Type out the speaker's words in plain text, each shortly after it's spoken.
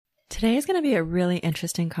Today is going to be a really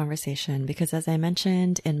interesting conversation because, as I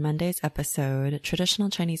mentioned in Monday's episode, traditional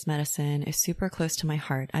Chinese medicine is super close to my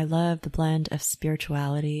heart. I love the blend of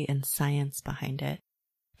spirituality and science behind it.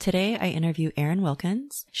 Today, I interview Erin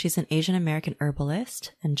Wilkins. She's an Asian American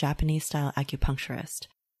herbalist and Japanese-style acupuncturist.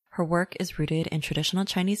 Her work is rooted in traditional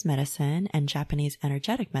Chinese medicine and Japanese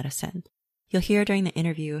energetic medicine. You'll hear during the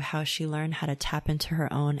interview how she learned how to tap into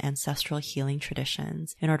her own ancestral healing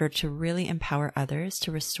traditions in order to really empower others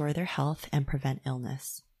to restore their health and prevent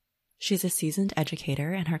illness. She's a seasoned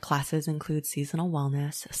educator, and her classes include seasonal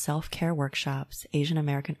wellness, self-care workshops, Asian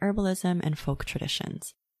American herbalism, and folk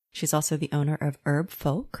traditions. She's also the owner of Herb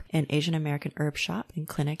Folk, an Asian American herb shop and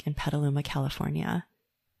clinic in Petaluma, California.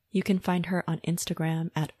 You can find her on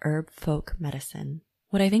Instagram at Herb Folk Medicine.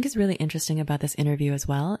 What I think is really interesting about this interview as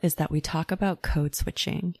well is that we talk about code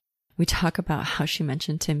switching. We talk about how she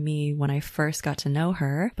mentioned to me when I first got to know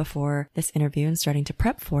her before this interview and starting to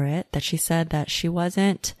prep for it, that she said that she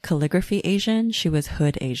wasn't calligraphy Asian, she was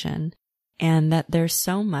hood Asian. And that there's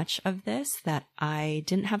so much of this that I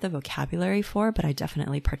didn't have the vocabulary for, but I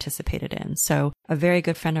definitely participated in. So a very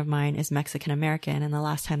good friend of mine is Mexican American, and the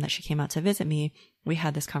last time that she came out to visit me, we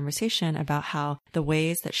had this conversation about how the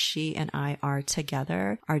ways that she and I are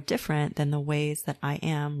together are different than the ways that I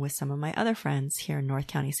am with some of my other friends here in North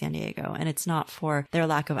County, San Diego. And it's not for their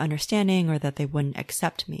lack of understanding or that they wouldn't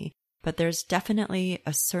accept me, but there's definitely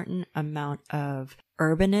a certain amount of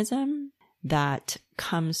urbanism that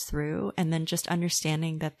comes through, and then just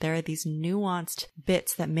understanding that there are these nuanced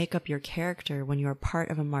bits that make up your character when you're part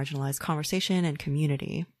of a marginalized conversation and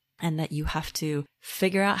community, and that you have to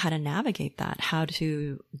figure out how to navigate that, how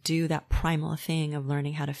to do that primal thing of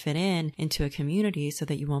learning how to fit in into a community so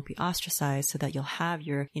that you won't be ostracized, so that you'll have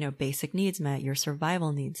your, basic needs met, your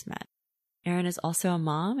survival needs met. Erin is also a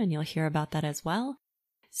mom, and you'll hear about that as well.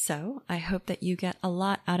 So I hope that you get a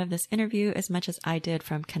lot out of this interview as much as I did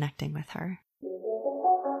from connecting with her.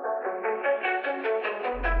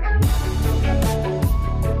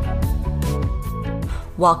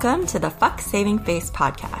 Welcome to the Fuck Saving Face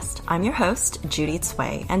podcast. I'm your host, Judy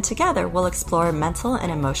Tsui, and together we'll explore mental and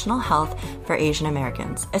emotional health for Asian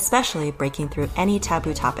Americans, especially breaking through any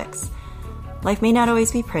taboo topics. Life may not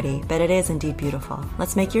always be pretty, but it is indeed beautiful.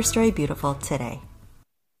 Let's make your story beautiful today.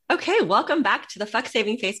 Okay, welcome back to the Fuck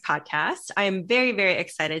Saving Face podcast. I am very, very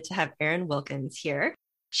excited to have Erin Wilkins here.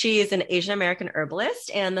 She is an Asian American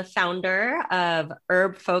herbalist and the founder of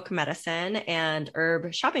Herb Folk Medicine and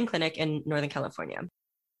Herb Shopping Clinic in Northern California.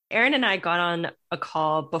 Erin and I got on a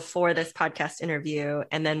call before this podcast interview,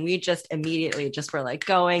 and then we just immediately were like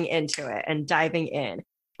going into it and diving in.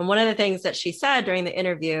 And one of the things that she said during the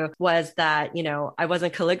interview was that, I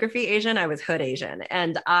wasn't calligraphy Asian, I was hood Asian.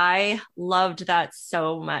 And I loved that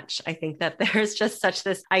so much. I think that there's just such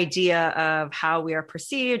this idea of how we are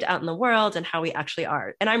perceived out in the world and how we actually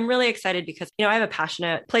are. And I'm really excited because, I have a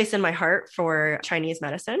passionate place in my heart for Chinese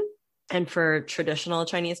medicine and for traditional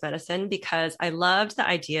Chinese medicine, because I loved the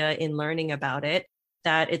idea in learning about it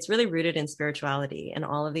that it's really rooted in spirituality and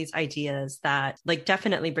all of these ideas that, like,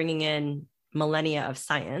 definitely bringing in millennia of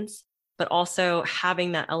science, but also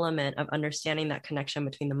having that element of understanding that connection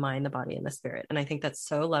between the mind, the body, and the spirit. And I think that's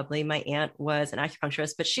so lovely. My aunt was an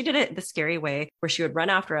acupuncturist, but she did it the scary way where she would run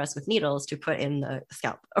after us with needles to put in the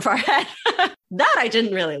scalp of our head. That I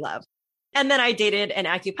didn't really love. And then I dated an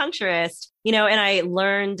acupuncturist, and I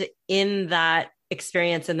learned in that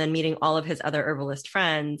experience and then meeting all of his other herbalist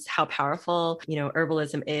friends, how powerful,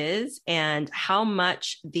 herbalism is and how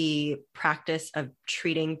much the practice of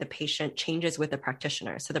treating the patient changes with the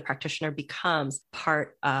practitioner. So the practitioner becomes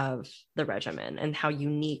part of the regimen and how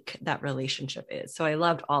unique that relationship is. So I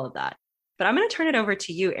loved all of that. But I'm going to turn it over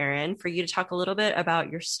to you, Erin, for you to talk a little bit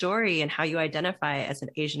about your story and how you identify as an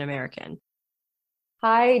Asian American.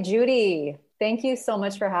 Hi, Judy. Thank you so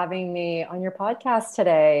much for having me on your podcast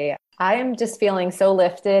today. I am just feeling so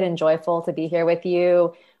lifted and joyful to be here with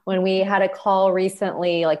you. When we had a call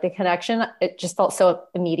recently, like the connection, it just felt so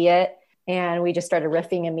immediate and we just started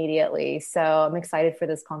riffing immediately. So I'm excited for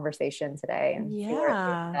this conversation today. And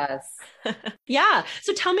Yeah.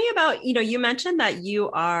 So tell me about, you mentioned that you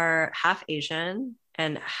are half Asian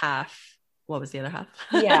and half, what was the other half?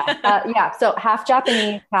 So half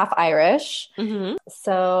Japanese, half Irish. Mm-hmm.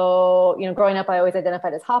 So, growing up, I always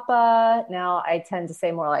identified as Hapa. Now I tend to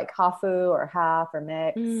say more like Hafu or half or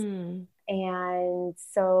mix. Mm. And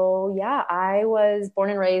so, I was born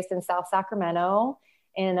and raised in South Sacramento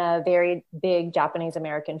in a very big Japanese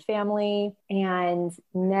American family. And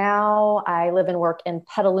now I live and work in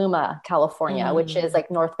Petaluma, California, which is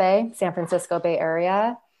like North Bay, San Francisco Bay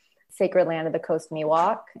Area. Sacred land of the Coast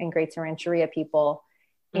Miwok and Great Rancheria people.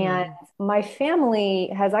 And my family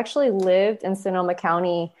has actually lived in Sonoma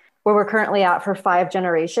County, where we're currently at, for 5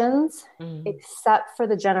 generations, except for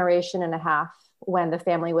the generation and a half when the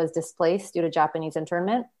family was displaced due to Japanese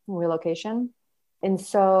internment and relocation. And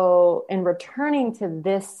so in returning to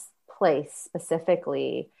this place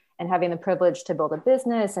specifically and having the privilege to build a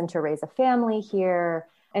business and to raise a family here,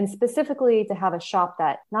 and specifically to have a shop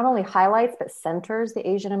that not only highlights but centers the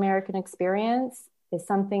Asian American experience, is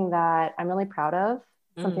something that I'm really proud of,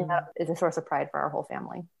 something that is a source of pride for our whole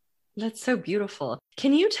family. That's so beautiful.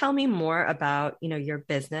 Can you tell me more about, your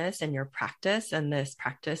business and your practice and this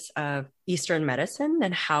practice of Eastern medicine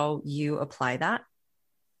and how you apply that?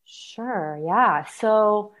 Sure. Yeah.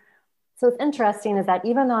 So what's interesting is that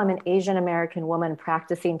even though I'm an Asian American woman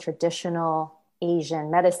practicing traditional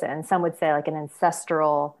Asian medicine, some would say like an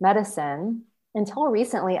ancestral medicine, until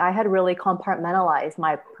recently, I had really compartmentalized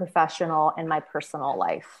my professional and my personal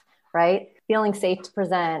life, right? Feeling safe to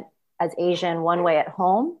present as Asian one way at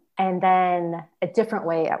home and then a different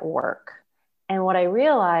way at work. And what I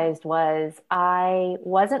realized was I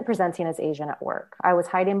wasn't presenting as Asian at work. I was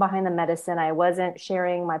hiding behind the medicine. I wasn't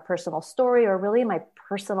sharing my personal story or really my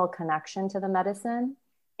personal connection to the medicine.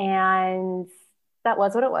 And that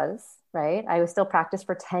was what it was, right? I was still practiced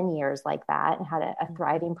for 10 years like that and had a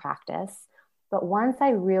thriving practice. But once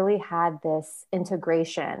I really had this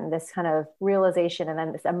integration, this kind of realization, and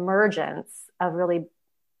then this emergence of really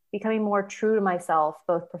becoming more true to myself,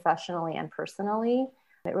 both professionally and personally,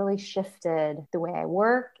 it really shifted the way I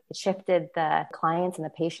work. It shifted the clients and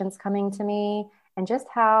the patients coming to me, and just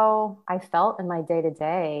how I felt in my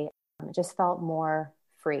day-to-day. It just felt more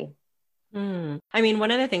free. I mean,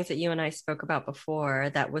 one of the things that you and I spoke about before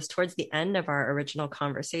that was towards the end of our original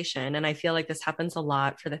conversation, and I feel like this happens a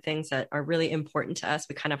lot for the things that are really important to us,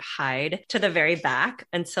 we kind of hide to the very back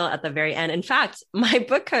until at the very end. In fact, my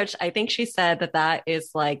book coach, I think she said that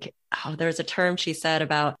is like, there's a term she said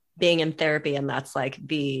about being in therapy, and that's like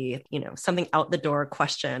the, something out the door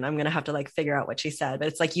question. I'm going to have to like figure out what she said, but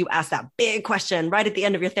it's like you ask that big question right at the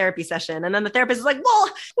end of your therapy session. And then the therapist is like, well,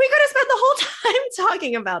 we could have spent the whole time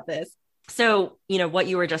talking about this. So, what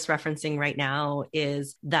you were just referencing right now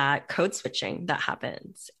is that code switching that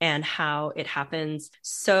happens and how it happens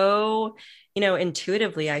so,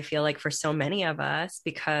 intuitively, I feel like for so many of us,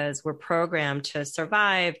 because we're programmed to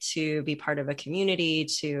survive, to be part of a community,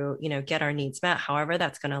 to, get our needs met, however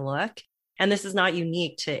that's going to look. And this is not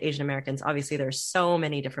unique to Asian Americans. Obviously, there's so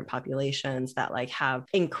many different populations that like have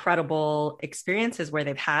incredible experiences where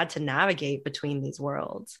they've had to navigate between these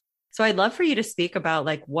worlds. So I'd love for you to speak about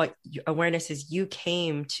like what awarenesses you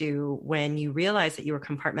came to when you realized that you were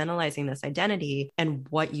compartmentalizing this identity and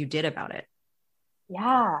what you did about it.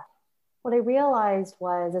 Yeah. What I realized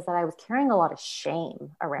is that I was carrying a lot of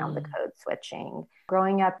shame around the code switching.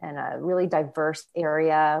 Growing up in a really diverse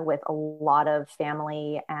area with a lot of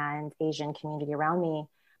family and Asian community around me,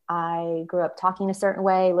 I grew up talking a certain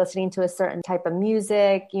way, listening to a certain type of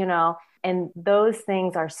music, and those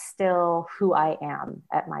things are still who I am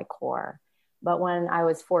at my core. But when I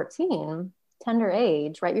was 14, tender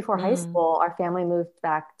age, right before high school, our family moved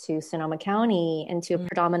back to Sonoma County into a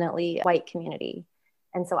predominantly white community.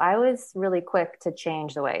 And so I was really quick to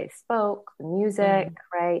change the way I spoke, the music,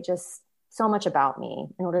 right? Just so much about me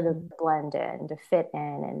in order to blend in, to fit in.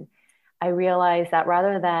 And I realized that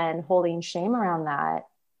rather than holding shame around that,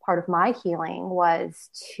 part of my healing was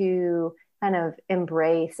to kind of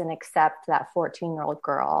embrace and accept that 14-year-old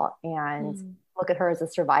girl and look at her as a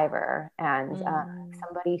survivor and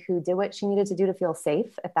somebody who did what she needed to do to feel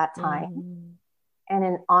safe at that time. And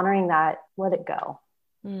in honoring that, let it go.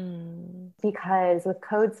 Because with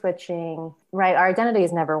code switching, right, our identity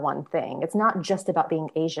is never one thing. It's not just about being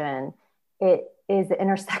Asian. It is the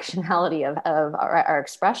intersectionality of our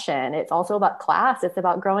expression. It's also about class. It's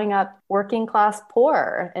about growing up working class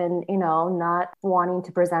poor and, not wanting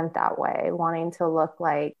to present that way, wanting to look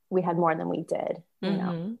like we had more than we did, you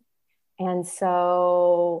know? And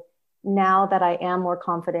so now that I am more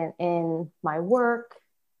confident in my work,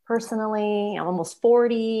 personally, I'm almost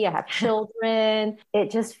 40, I have children.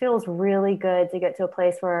 It just feels really good to get to a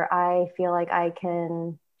place where I feel like I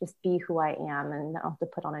can just be who I am and not have to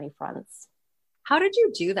put on any fronts. How did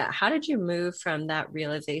you do that? How did you move from that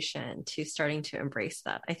realization to starting to embrace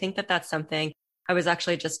that? I think that that's something I was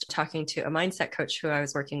actually just talking to a mindset coach who I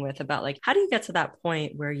was working with about, like, how do you get to that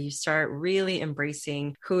point where you start really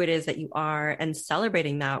embracing who it is that you are and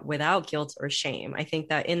celebrating that without guilt or shame? I think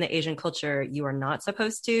that in the Asian culture, you are not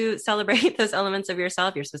supposed to celebrate those elements of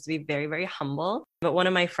yourself. You're supposed to be very, very humble. But one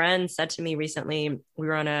of my friends said to me recently, we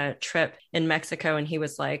were on a trip in Mexico and he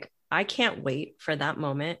was like, I can't wait for that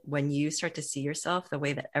moment when you start to see yourself the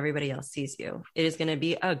way that everybody else sees you. It is going to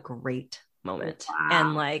be a great moment. Wow.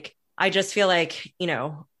 And like, I just feel like,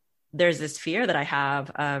 there's this fear that I have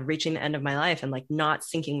of reaching the end of my life and like not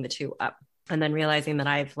syncing the two up. And then realizing that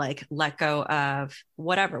I've like let go of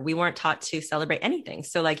whatever. We weren't taught to celebrate anything.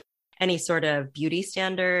 So like any sort of beauty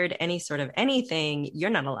standard, any sort of anything, you're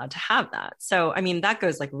not allowed to have that. So, I mean, that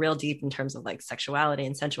goes like real deep in terms of like sexuality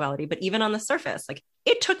and sensuality, but even on the surface, like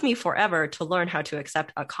it took me forever to learn how to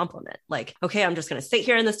accept a compliment. Like, okay, I'm just going to sit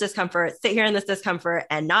here in this discomfort,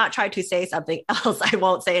 and not try to say something else. I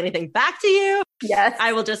won't say anything back to you. Yes.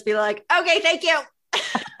 I will just be like, okay, thank you.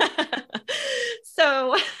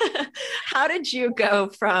 So how did you go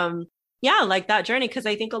from like that journey? Because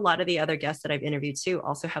I think a lot of the other guests that I've interviewed too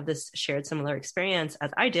also have this shared similar experience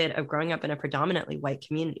as I did of growing up in a predominantly white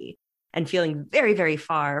community and feeling very, very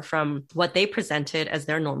far from what they presented as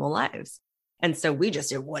their normal lives. And so we just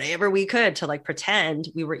did whatever we could to like pretend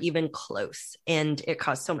we were even close. And it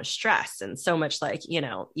caused so much stress and so much like,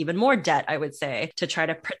 even more debt, I would say, to try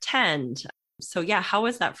to pretend. So yeah, how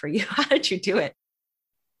was that for you? How did you do it?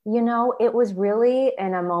 It was really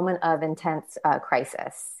in a moment of intense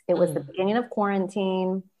crisis. It was the beginning of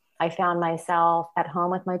quarantine. I found myself at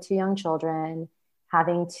home with my 2 young children,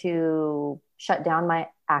 having to shut down my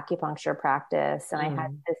acupuncture practice. And I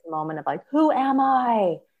had this moment of like, who am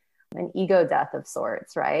I? An ego death of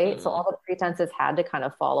sorts, right? So all the pretenses had to kind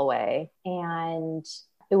of fall away. And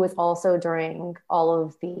it was also during all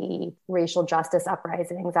of the racial justice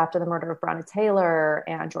uprisings after the murder of Breonna Taylor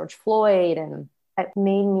and George Floyd. And it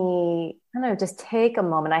made me, just take a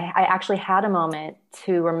moment. I actually had a moment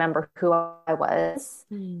to remember who I was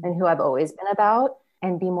and who I've always been about,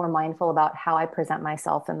 and be more mindful about how I present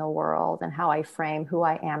myself in the world and how I frame who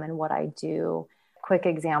I am and what I do. Quick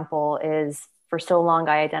example is, for so long,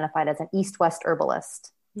 I identified as an East-West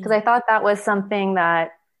herbalist because I thought that was something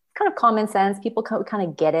that kind of common sense. People kind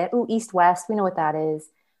of get it. Ooh, East-West, we know what that is.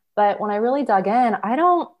 But when I really dug in, I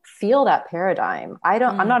don't feel that paradigm.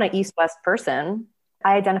 I'm not an East-West person.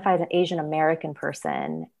 I identify as an Asian American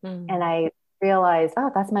person. And I realized,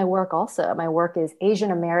 that's my work also. My work is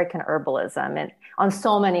Asian American herbalism, and on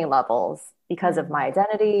so many levels, because of my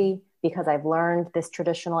identity, because I've learned this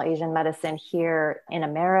traditional Asian medicine here in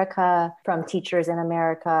America from teachers in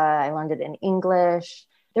America. I learned it in English.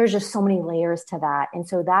 There's just so many layers to that. And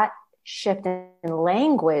so that shift in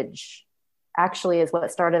language actually is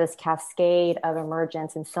what started this cascade of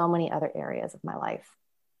emergence in so many other areas of my life.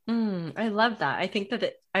 I love that. I think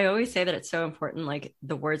that I always say that it's so important, like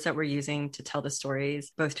the words that we're using to tell the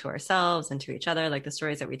stories, both to ourselves and to each other, like the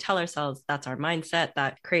stories that we tell ourselves, that's our mindset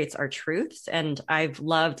that creates our truths. And I've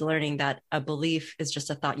loved learning that a belief is just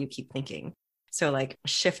a thought you keep thinking. So like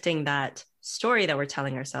shifting that story that we're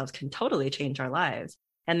telling ourselves can totally change our lives.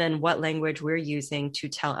 And then what language we're using to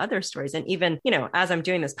tell other stories. And even, as I'm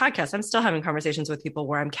doing this podcast, I'm still having conversations with people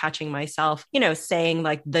where I'm catching myself, saying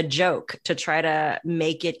like the joke to try to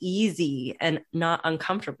make it easy and not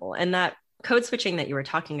uncomfortable. And that code switching that you were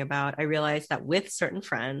talking about, I realized that with certain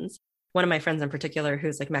friends, one of my friends in particular,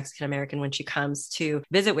 who's like Mexican American, when she comes to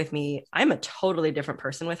visit with me, I'm a totally different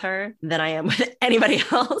person with her than I am with anybody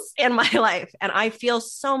else in my life. And I feel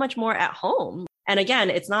so much more at home. And again,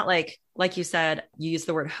 it's not like you said, you use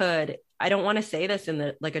the word hood. I don't want to say this in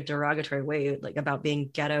a derogatory way, like about being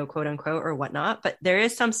ghetto, quote unquote, or whatnot, but there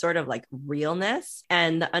is some sort of like realness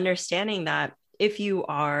and the understanding that if you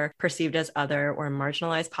are perceived as other or a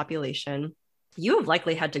marginalized population, you have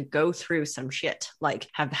likely had to go through some shit, like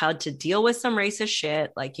have had to deal with some racist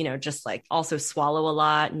shit, like, just like also swallow a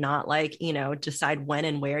lot, not like, decide when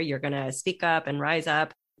and where you're going to speak up and rise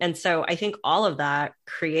up. And so I think all of that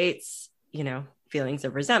creates, feelings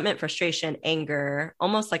of resentment, frustration, anger,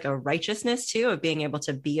 almost like a righteousness too, of being able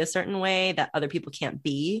to be a certain way that other people can't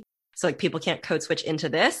be. So like people can't code switch into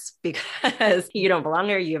this because you don't belong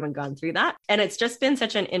here. You haven't gone through that. And it's just been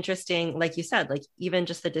such an interesting, like you said, like even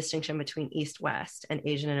just the distinction between East, West and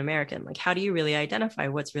Asian and American, like how do you really identify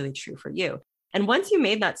what's really true for you? And once you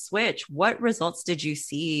made that switch, what results did you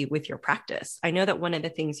see with your practice? I know that one of the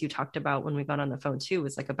things you talked about when we got on the phone too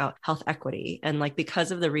was like about health equity. And like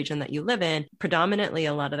because of the region that you live in, predominantly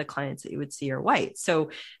a lot of the clients that you would see are white.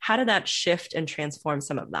 So how did that shift and transform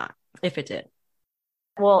some of that, if it did?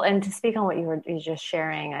 Well, and to speak on what you were just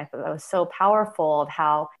sharing, I thought that was so powerful of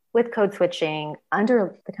how with code switching,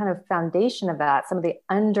 under the kind of foundation of that, some of the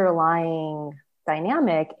underlying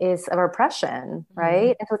dynamic is of oppression,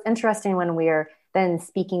 right? And so it's interesting when we're then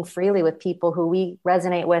speaking freely with people who we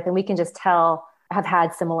resonate with and we can just tell have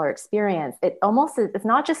had similar experience. It's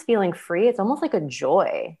not just feeling free, it's almost like a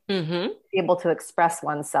joy to be able to express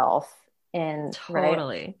oneself in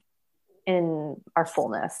totally. Right? in our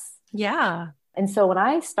fullness. Yeah. And so when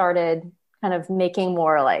I started kind of making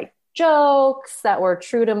more like jokes that were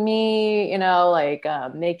true to me, like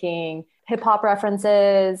making hip hop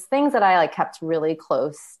references, things that I like kept really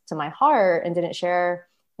close to my heart and didn't share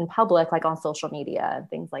in public, like on social media and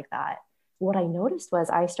things like that. What I noticed was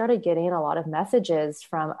I started getting a lot of messages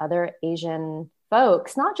from other Asian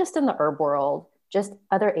folks, not just in the herb world, just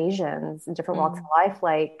other Asians in different walks of life,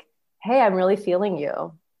 like, hey, I'm really feeling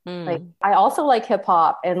you. Like, I also like hip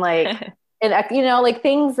hop and like, and like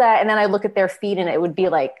things that, and then I look at their feed and it would be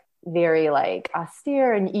like very like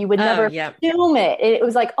austere and you would never assume it. It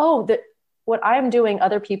was like, oh, what I'm doing,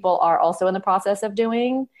 other people are also in the process of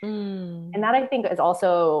doing. And that I think is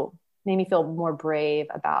also made me feel more brave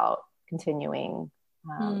about continuing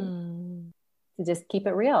to just keep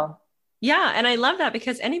it real. Yeah. And I love that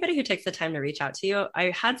because anybody who takes the time to reach out to you,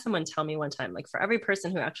 I had someone tell me one time, like for every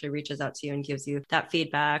person who actually reaches out to you and gives you that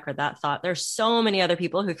feedback or that thought, there's so many other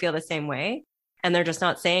people who feel the same way. And they're just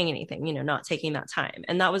not saying anything, not taking that time.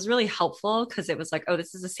 And that was really helpful because it was like, oh,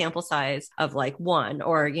 this is a sample size of like 1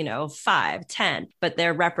 or, 5, 10, but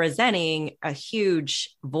they're representing a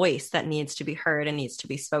huge voice that needs to be heard and needs to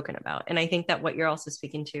be spoken about. And I think that what you're also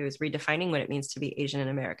speaking to is redefining what it means to be Asian in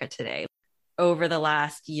America today. Over the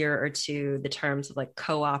last year or two, the terms of like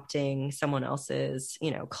co-opting someone else's,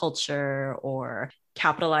 culture or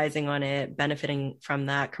capitalizing on it, benefiting from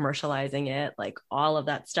that, commercializing it, like all of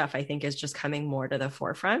that stuff, I think is just coming more to the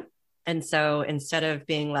forefront. And so instead of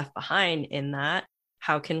being left behind in that,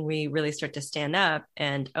 how can we really start to stand up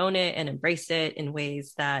and own it and embrace it in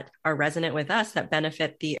ways that are resonant with us, that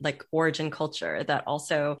benefit the like origin culture, that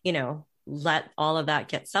also, let all of that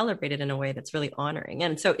get celebrated in a way that's really honoring.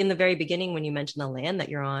 And so in the very beginning, when you mentioned the land that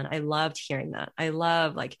you're on, I loved hearing that. I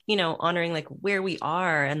love like, honoring like where we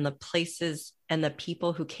are and the places and the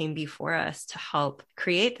people who came before us to help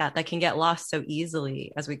create that can get lost so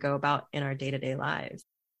easily as we go about in our day-to-day lives.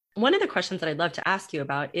 One of the questions that I'd love to ask you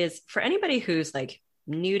about is for anybody who's like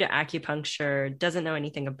new to acupuncture, doesn't know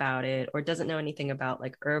anything about it, or doesn't know anything about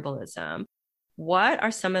like herbalism, what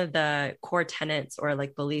are some of the core tenets or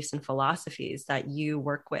like beliefs and philosophies that you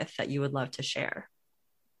work with that you would love to share?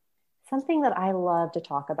 Something that I love to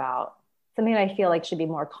talk about, something that I feel like should be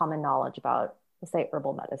more common knowledge about, let's say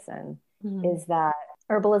herbal medicine, is that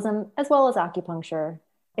herbalism, as well as acupuncture,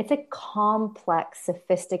 it's a complex,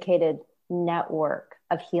 sophisticated network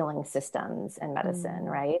of healing systems and medicine,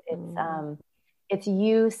 right? Its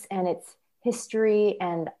use and its history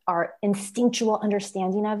and our instinctual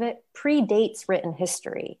understanding of it predates written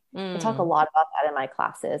history. I talk a lot about that in my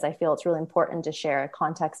classes. I feel it's really important to share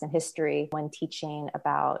context and history when teaching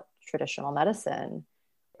about traditional medicine.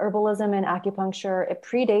 Herbalism and acupuncture, it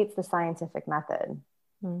predates the scientific method.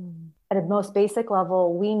 At a most basic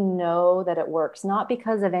level, we know that it works not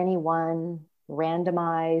because of any one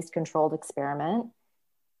randomized controlled experiment,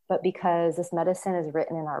 but because this medicine is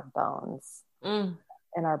written in our bones, in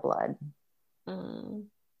our blood.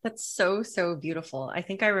 That's so, so beautiful. I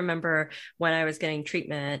think I remember when I was getting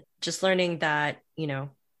treatment, just learning that,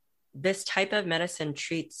 this type of medicine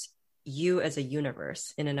treats you as a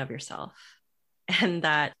universe in and of yourself. And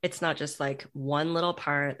that it's not just like one little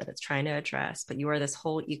part that it's trying to address, but you are this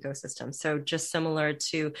whole ecosystem. So just similar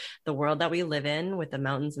to the world that we live in with the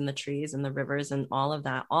mountains and the trees and the rivers and all of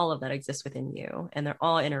that exists within you. And they're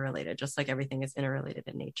all interrelated, just like everything is interrelated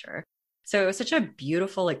in nature. So it was such a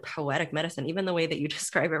beautiful, like poetic medicine. Even the way that you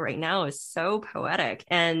describe it right now is so poetic.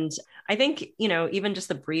 And I think, even just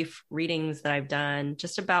the brief readings that I've done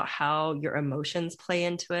just about how your emotions play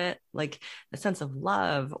into it, like the sense of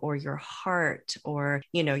love or your heart or,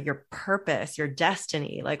 your purpose, your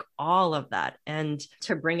destiny, like all of that. And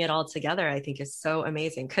to bring it all together, I think is so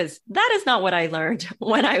amazing because that is not what I learned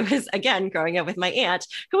when I was, again, growing up with my aunt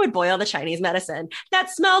who would boil the Chinese medicine.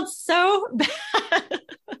 That smelled so bad.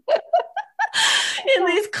 In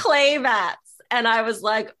these clay vats. And I was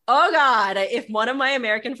like, oh God, if one of my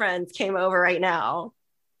American friends came over right now,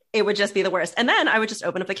 it would just be the worst. And then I would just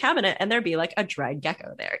open up the cabinet and there'd be like a dried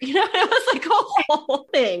gecko there. It was like a whole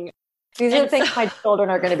thing. These are the things my children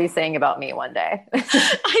are going to be saying about me one day.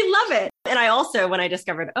 I love it. And I also, when I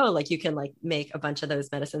discovered, you can like make a bunch of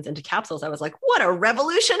those medicines into capsules, I was like, what a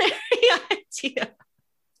revolutionary idea.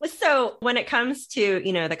 So when it comes to,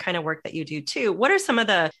 the kind of work that you do too, what are some of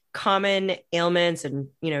the common ailments and,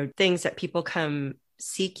 things that people come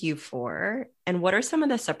seek you for? And what are some of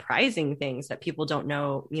the surprising things that people don't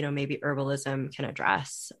know, maybe herbalism can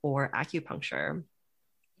address or acupuncture?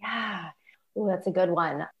 Yeah. Oh, that's a good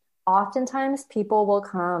one. Oftentimes people will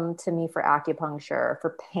come to me for acupuncture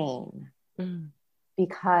for pain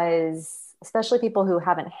because especially people who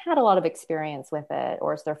haven't had a lot of experience with it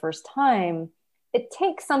or it's their first time, it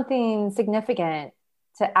takes something significant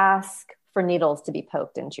to ask for needles to be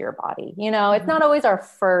poked into your body. You know, it's not always our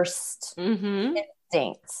first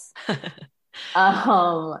instinct.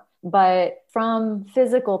 But from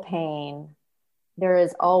physical pain, there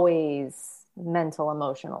is always mental,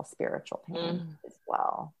 emotional, spiritual pain as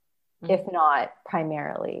well. If not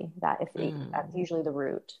primarily that, that's usually the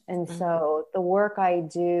root. And so the work I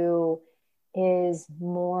do is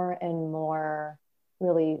more and more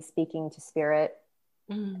really speaking to spirit,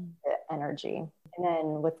 the energy. And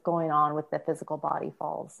then what's going on with the physical body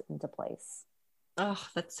falls into place. Oh,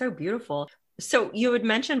 that's so beautiful. So you had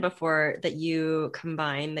mentioned before that you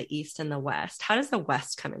combine the East and the West. How does the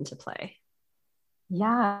West come into play?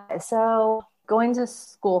 Yeah. So going to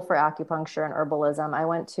school for acupuncture and herbalism, I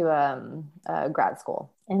went to a grad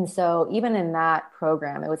school. And so even in that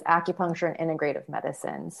program, it was acupuncture and integrative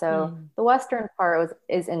medicine. So the Western part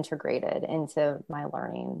is integrated into my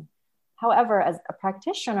learning. However, as a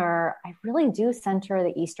practitioner, I really do center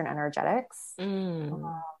the Eastern energetics.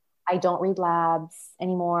 I don't read labs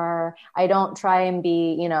anymore. I don't try and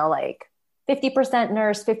be, you know, like 50%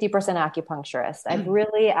 nurse, 50% acupuncturist. I've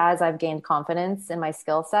really, as I've gained confidence in my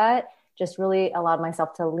skill set, just really allowed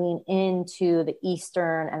myself to lean into the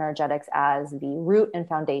Eastern energetics as the root and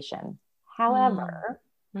foundation. However,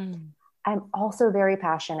 I'm also very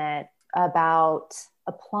passionate about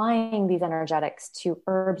applying these energetics to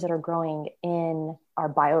herbs that are growing in our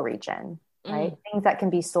bioregion, right? Things that can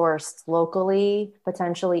be sourced locally,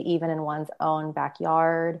 potentially even in one's own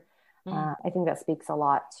backyard. I think that speaks a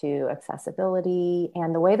lot to accessibility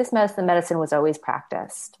and the way this medicine was always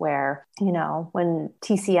practiced, where, you know, when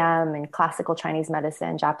TCM and classical Chinese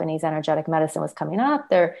medicine, Japanese energetic medicine was coming up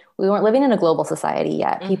there, we weren't living in a global society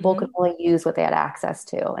yet. People could only use what they had access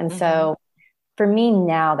to. And so for me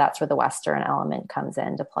now, that's where the Western element comes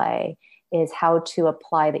into play, is how to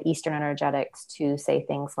apply the Eastern energetics to say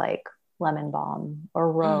things like lemon balm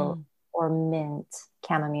or rose or mint,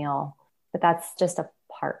 chamomile, but that's just a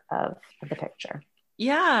part of the picture.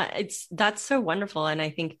 Yeah, that's so wonderful. And I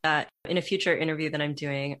think that in a future interview that I'm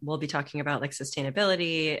doing, we'll be talking about like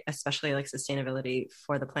sustainability, especially like sustainability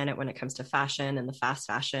for the planet when it comes to fashion and the fast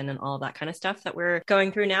fashion and all of that kind of stuff that we're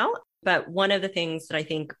going through now. But one of the things that I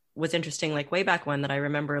think was interesting, like way back when, that I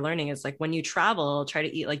remember learning is like when you travel, try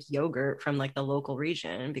to eat like yogurt from like the local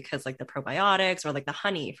region, because like the probiotics or like the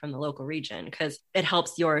honey from the local region, because it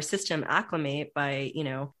helps your system acclimate by, you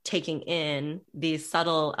know, taking in these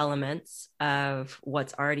subtle elements of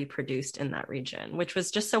what's already produced in that region, which was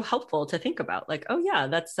just so helpful to think about. Like, oh yeah,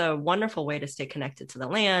 that's a wonderful way to stay connected to the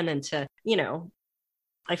land and to, you know,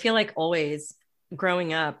 I feel like always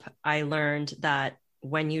growing up, I learned that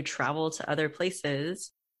when you travel to other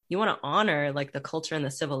places, you want to honor like the culture and the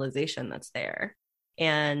civilization that's there.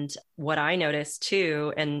 And what I noticed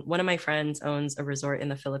too, and one of my friends owns a resort in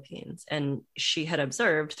the Philippines, and she had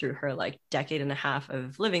observed through her like decade and a half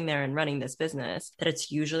of living there and running this business that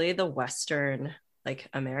it's usually the Western, like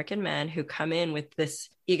American men who come in with this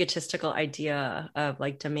egotistical idea of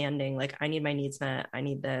like demanding, like, I need my needs met, I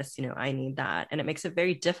need this, you know, I need that. And it makes it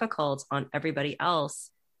very difficult on everybody else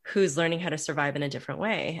who's learning how to survive in a different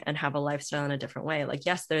way and have a lifestyle in a different way. Like,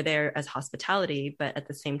 yes, they're there as hospitality, but at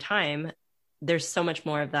the same time, there's so much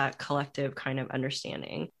more of that collective kind of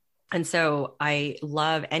understanding. And so I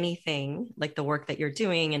love anything like the work that you're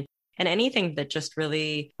doing and anything that just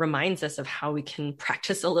really reminds us of how we can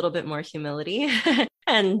practice a little bit more humility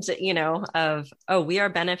and, you know, of, oh, we are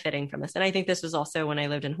benefiting from this. And I think this was also when I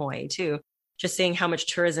lived in Hawaii too, just seeing how much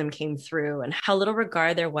tourism came through and how little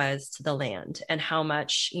regard there was to the land and how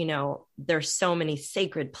much, you know, there's so many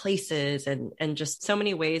sacred places and just so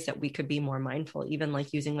many ways that we could be more mindful, even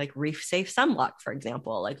like using like reef safe sunblock, for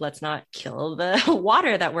example. Like, let's not kill the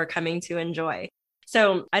water that we're coming to enjoy.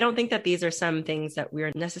 So I don't think that these are some things that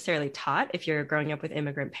we're necessarily taught if you're growing up with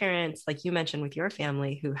immigrant parents, like you mentioned with your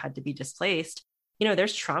family who had to be displaced. You know,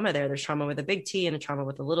 there's trauma there. There's trauma with a big T and a trauma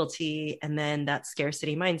with a little t, and then that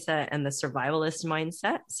scarcity mindset and the survivalist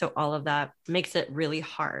mindset. So all of that makes it really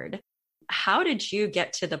hard. How did you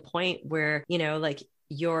get to the point where, you know, like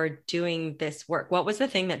you're doing this work? What was the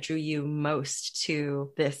thing that drew you most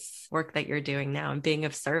to this work that you're doing now and being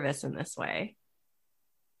of service in this way?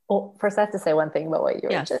 Well, first I have to say one thing about what you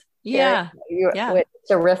were just sharing.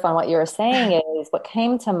 To riff on what you were saying is what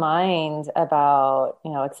came to mind about,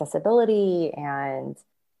 you know, accessibility and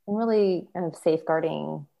really kind of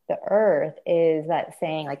safeguarding the earth is that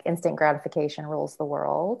saying like instant gratification rules the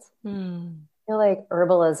world. I feel like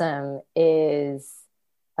herbalism is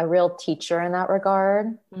a real teacher in that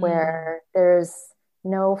regard, where there's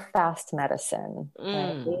no fast medicine,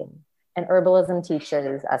 right? And herbalism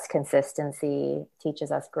teaches us consistency,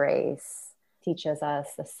 teaches us grace, teaches us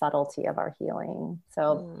the subtlety of our healing.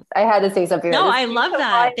 So I had to say something. No, I love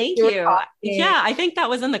that. Thank you. Yeah, I think that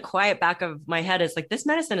was in the quiet back of my head. Is like, this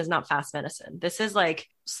medicine is not fast medicine. This is like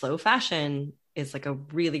slow fashion is like a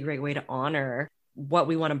really great way to honor what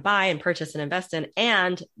we want to buy and purchase and invest in,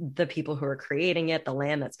 and the people who are creating it, the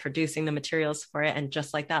land that's producing the materials for it. And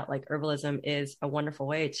just like that, like herbalism is a wonderful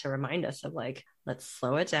way to remind us of like, let's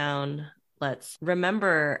slow it down. Let's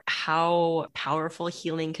remember how powerful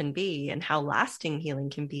healing can be and how lasting healing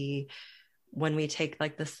can be when we take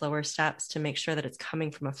like the slower steps to make sure that it's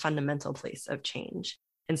coming from a fundamental place of change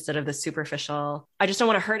instead of the superficial, I just don't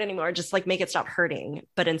want to hurt anymore, just like make it stop hurting.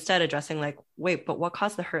 But instead addressing like, wait, but what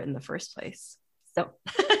caused the hurt in the first place? So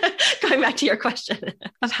going back to your question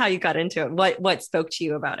of how you got into it, what spoke to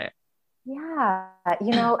you about it? Yeah,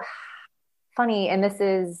 funny. And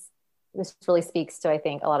this really speaks to, I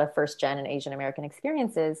think, a lot of first gen and Asian American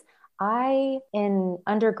experiences. I, in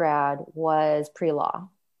undergrad, was pre-law.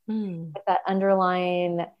 With that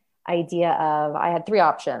underlying idea of, I had 3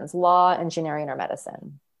 options: law, engineering, or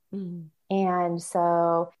medicine. And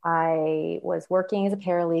so I was working as a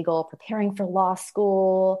paralegal, preparing for law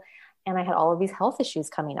school. And I had all of these health issues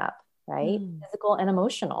coming up, right? Physical and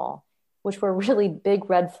emotional, which were really big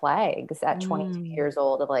red flags at 22 years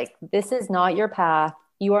old of like, this is not your path.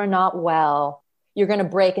 You are not well. You're going to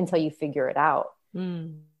break until you figure it out.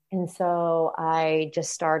 And so I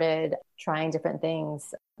just started trying different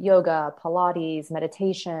things: yoga, Pilates,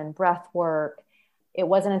 meditation, breath work. It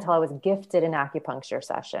wasn't until I was gifted an acupuncture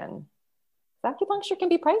session. Acupuncture can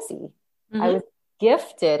be pricey. I was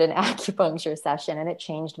gifted an acupuncture session and it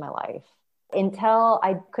changed my life. Until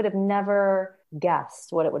I could have never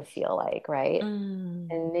guessed what it would feel like, right?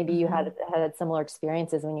 And maybe you had similar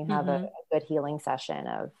experiences when you have a good healing session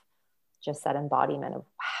of just that embodiment of,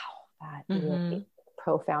 wow, that really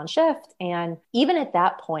profound shift. And even at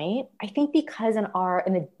that point, I think because in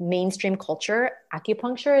the mainstream culture,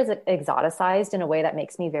 acupuncture is exoticized in a way that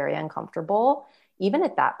makes me very uncomfortable. Even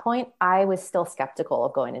at that point, I was still skeptical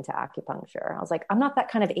of going into acupuncture. I was like, I'm not that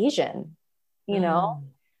kind of Asian, you know?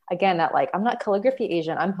 Again, that like, I'm not calligraphy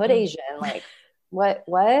Asian, I'm hood Asian. Like, what?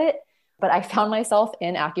 But I found myself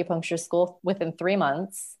in acupuncture school within 3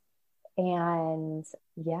 months. And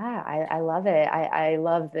yeah, I love it. I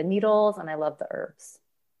love the needles and I love the herbs.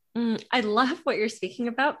 I love what you're speaking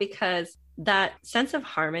about, because that sense of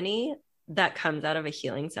harmony that comes out of a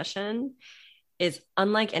healing session is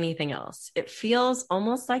unlike anything else. It feels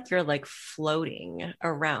almost like you're like floating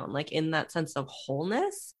around, like in that sense of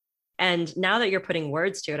wholeness. And now that you're putting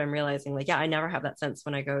words to it, I'm realizing like, yeah, I never have that sense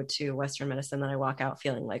when I go to Western medicine that I walk out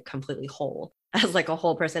feeling like completely whole, as like a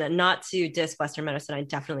whole person. And not to diss Western medicine, I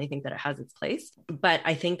definitely think that it has its place. But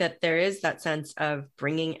I think that there is that sense of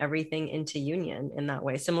bringing everything into union in that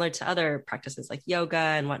way, similar to other practices like yoga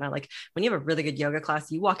and whatnot. Like when you have a really good yoga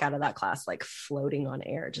class, you walk out of that class like floating on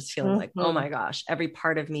air, just feeling like, oh my gosh, every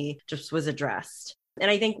part of me just was addressed. And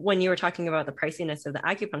I think when you were talking about the priciness of the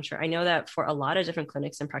acupuncture, I know that for a lot of different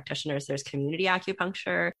clinics and practitioners, there's community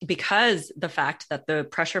acupuncture, because the fact that the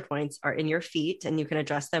pressure points are in your feet and you can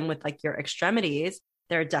address them with like your extremities,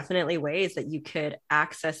 there are definitely ways that you could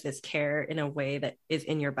access this care in a way that is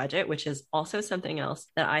in your budget, which is also something else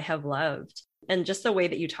that I have loved. And just the way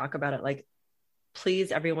that you talk about it, like,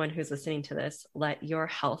 please, everyone who's listening to this, let your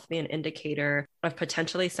health be an indicator of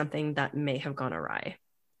potentially something that may have gone awry.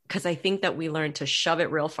 Because I think that we learn to shove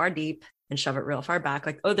it real far deep and shove it real far back.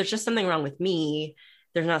 Like, oh, there's just something wrong with me.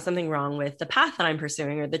 There's not something wrong with the path that I'm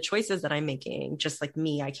pursuing or the choices that I'm making. Just like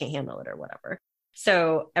me, I can't handle it or whatever.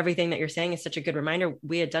 So everything that you're saying is such a good reminder.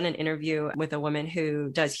 We had done an interview with a woman who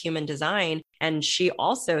does human design, and she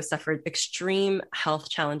also suffered extreme health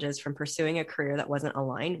challenges from pursuing a career that wasn't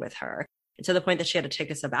aligned with her, to the point that she had to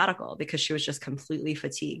take a sabbatical because she was just completely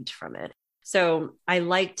fatigued from it. So I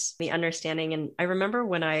liked the understanding. And I remember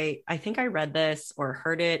when I think I read this or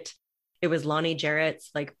heard it, it was Lonnie Jarrett's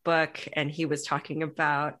like book. And he was talking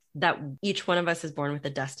about that each one of us is born with a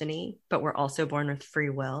destiny, but we're also born with free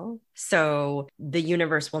will. So the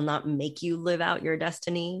universe will not make you live out your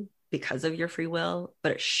destiny because of your free will,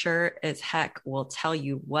 but it sure as heck will tell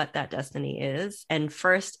you what that destiny is. And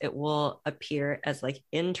first, it will appear as like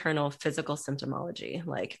internal physical symptomology.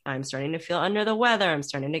 Like, I'm starting to feel under the weather. I'm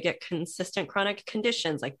starting to get consistent chronic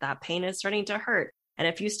conditions. Like, that pain is starting to hurt. And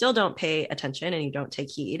if you still don't pay attention and you don't take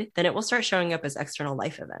heed, then it will start showing up as external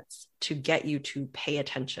life events to get you to pay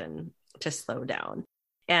attention, to slow down.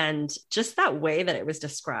 And just that way that it was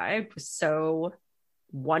described was so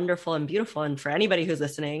wonderful and beautiful. And for anybody who's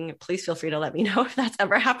listening, please feel free to let me know if that's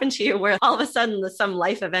ever happened to you, where all of a sudden some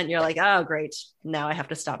life event, you're like, oh, great, now I have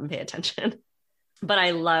to stop and pay attention. But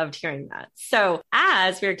I loved hearing that. So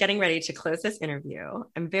as we're getting ready to close this interview,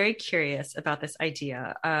 I'm very curious about this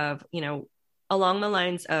idea of, along the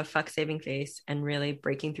lines of fuck saving face and really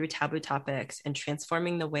breaking through taboo topics and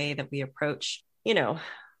transforming the way that we approach,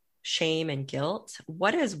 shame and guilt.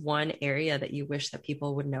 What is one area that you wish that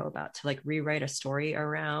people would know about to rewrite a story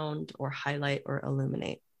around or highlight or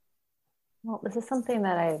illuminate? Well, this is something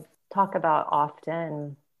that I talk about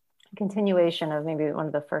often. Continuation of maybe one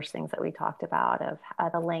of the first things that we talked about of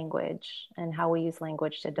the language and how we use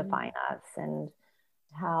language to define us, and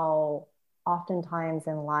how oftentimes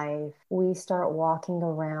in life we start walking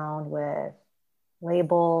around with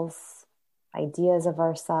labels, ideas of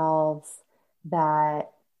ourselves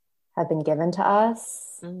that have been given to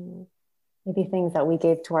us, maybe things that we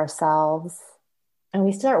gave to ourselves, and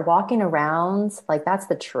we start walking around like that's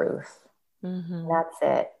the truth. That's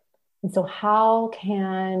it. And so how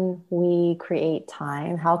can we create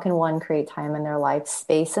time? How can one create time in their life,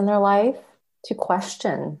 space in their life to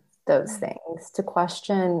question those things, to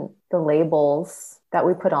question the labels that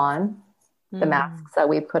we put on, the masks that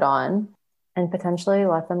we put on, and potentially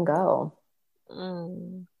let them go?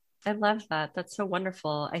 I love that. That's so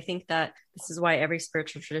wonderful. I think that this is why every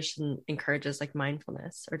spiritual tradition encourages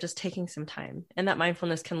mindfulness or just taking some time. And that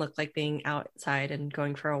mindfulness can look like being outside and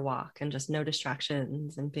going for a walk and just no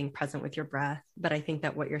distractions and being present with your breath. But I think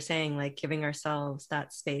that what you're saying, giving ourselves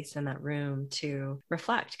that space and that room to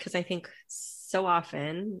reflect, because I think so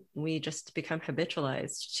often we just become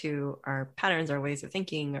habitualized to our patterns, our ways of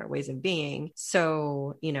thinking, our ways of being.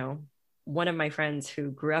 So, one of my friends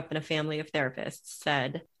who grew up in a family of therapists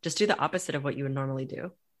said, just do the opposite of what you would normally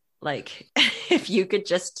do. If you could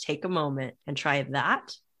just take a moment and try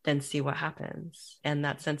that, then see what happens. And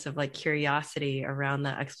that sense of curiosity around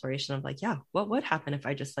that exploration of what would happen if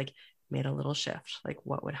I just made a little shift?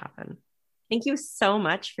 What would happen? Thank you so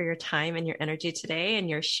much for your time and your energy today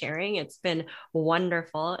and your sharing. It's been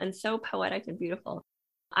wonderful and so poetic and beautiful.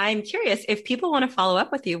 I'm curious, if people want to follow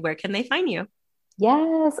up with you, where can they find you?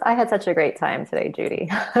 Yes, I had such a great time today, Judy.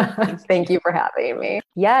 Thank you for having me.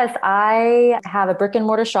 Yes, I have a brick and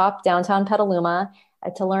mortar shop downtown Petaluma.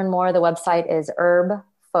 To learn more, the website is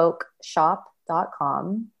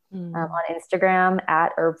herbfolkshop.com. On Instagram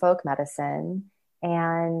at herbfolkmedicine.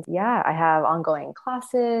 And I have ongoing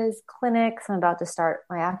classes, clinics. I'm about to start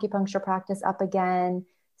my acupuncture practice up again.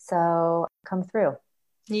 So come through.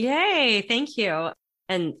 Yay. Thank you.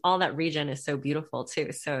 And all that region is so beautiful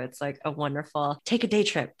too. So it's a wonderful, take a day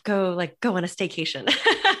trip, go on a staycation.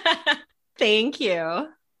 Thank you.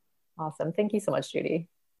 Awesome. Thank you so much, Judy.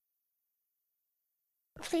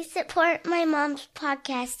 Please support my mom's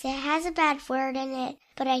podcast. It has a bad word in it,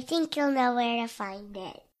 but I think you'll know where to find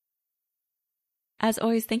it. As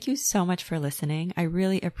always, thank you so much for listening. I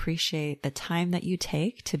really appreciate the time that you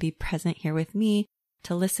take to be present here with me,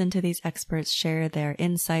 to listen to these experts share their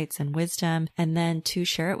insights and wisdom, and then to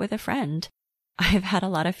share it with a friend. I've had a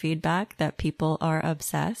lot of feedback that people are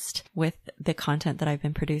obsessed with the content that I've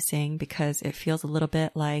been producing because it feels a little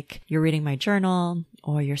bit like you're reading my journal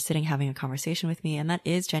or you're sitting having a conversation with me. And that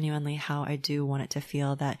is genuinely how I do want it to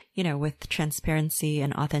feel, that, with transparency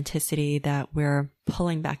and authenticity, that we're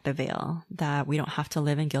pulling back the veil, that we don't have to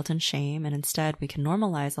live in guilt and shame. And instead we can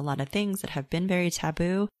normalize a lot of things that have been very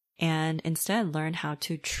taboo, and instead learn how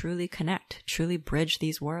to truly connect, truly bridge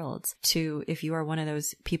these worlds to, if you are one of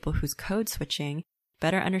those people who's code switching,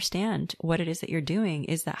 better understand what it is that you're doing.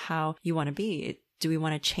 Is that how you want to be? Do we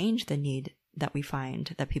want to change the need that we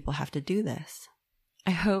find that people have to do this?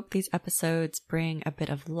 I hope these episodes bring a bit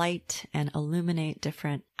of light and illuminate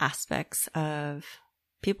different aspects of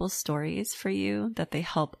people's stories for you, that they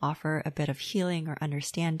help offer a bit of healing or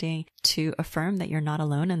understanding to affirm that you're not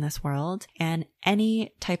alone in this world. And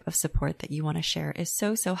any type of support that you want to share is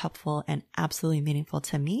so, so helpful and absolutely meaningful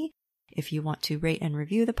to me. If you want to rate and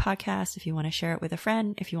review the podcast, if you want to share it with a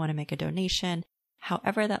friend, if you want to make a donation,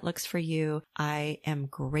 however that looks for you, I am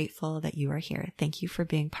grateful that you are here. Thank you for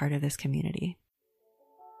being part of this community.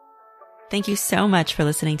 Thank you so much for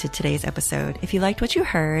listening to today's episode. If you liked what you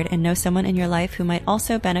heard and know someone in your life who might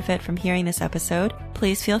also benefit from hearing this episode,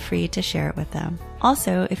 please feel free to share it with them.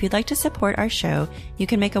 Also, if you'd like to support our show, you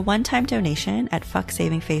can make a one-time donation at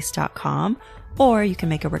fucksavingface.com, or you can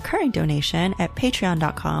make a recurring donation at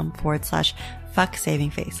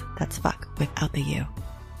patreon.com/fucksavingface. That's fuck without the U.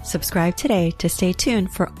 Subscribe today to stay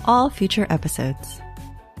tuned for all future episodes.